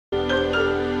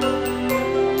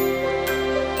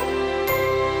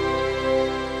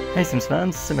Hey Sims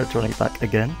fans, Simulatronic back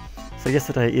again. So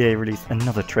yesterday EA released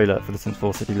another trailer for The Sims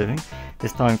 4 City Living,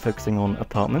 this time focusing on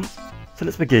apartments. So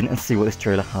let's begin and see what this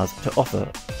trailer has to offer.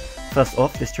 First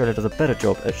off, this trailer does a better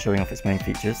job at showing off its main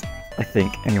features, I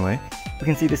think anyway. We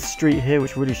can see this street here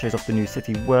which really shows off the new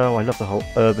city well. I love the whole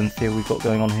urban feel we've got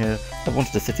going on here. I've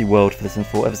wanted a city world for The Sims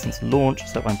 4 ever since launch,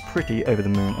 so I'm pretty over the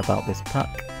moon about this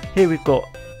pack. Here we've got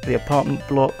the apartment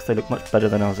blocks. They look much better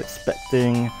than I was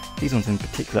expecting. These ones in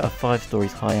particular are 5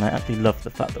 stories high, and I actually love the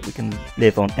fact that we can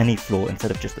live on any floor instead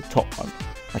of just the top one.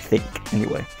 I think,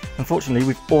 anyway. Unfortunately,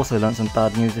 we've also learned some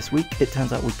bad news this week. It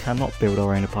turns out we cannot build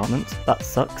our own apartments. That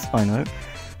sucks, I know.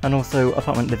 And also,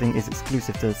 apartment living is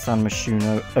exclusive to San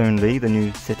Myshuno only, the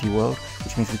new city world,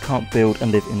 which means we can't build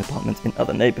and live in apartments in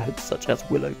other neighbourhoods, such as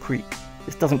Willow Creek.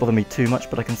 This doesn't bother me too much,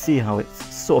 but I can see how it's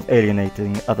sort of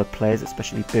alienating other players,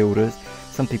 especially builders.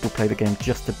 Some people play the game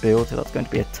just to build, so that's going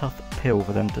to be a tough pill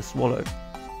for them to swallow.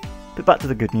 But back to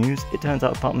the good news, it turns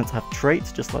out apartments have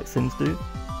traits just like Sims do.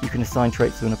 You can assign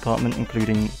traits to an apartment,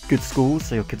 including good schools,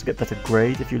 so your kids will get better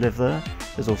grades if you live there.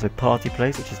 There's also party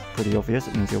place, which is pretty obvious.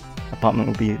 It means your apartment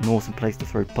will be an awesome place to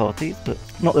throw parties, but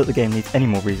not that the game needs any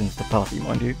more reasons to party,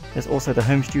 mind you. There's also the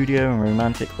home studio and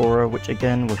romantic aura, which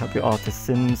again will help your artist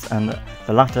Sims, and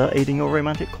the latter aiding your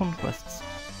romantic conquests.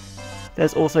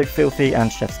 There's also Filthy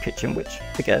and Chef's Kitchen, which,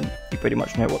 again, you pretty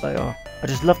much know what they are. I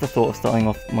just love the thought of starting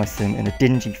off my sim in a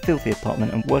dingy, filthy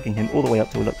apartment and working him all the way up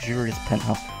to a luxurious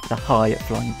penthouse with a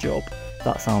high-flying job.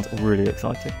 That sounds really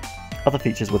exciting. Other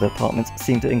features with apartments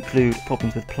seem to include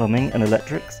problems with plumbing and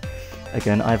electrics.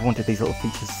 Again, I've wanted these little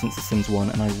features since The Sims 1,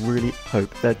 and I really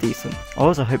hope they're decent. I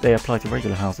also hope they apply to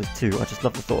regular houses too. I just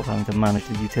love the thought of having to manage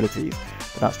the utilities,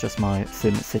 but that's just my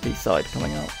Sim City side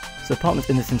coming out. So apartments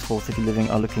in The Sims 4 City Living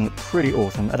are looking pretty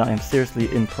awesome, and I am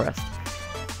seriously impressed.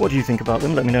 What do you think about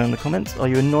them? Let me know in the comments. Are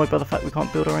you annoyed by the fact we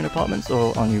can't build our own apartments,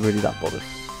 or aren't you really that bothered?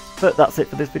 But that's it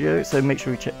for this video, so make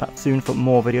sure you check back soon for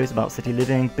more videos about city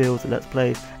living, builds, let's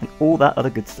plays, and all that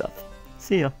other good stuff.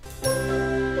 See ya!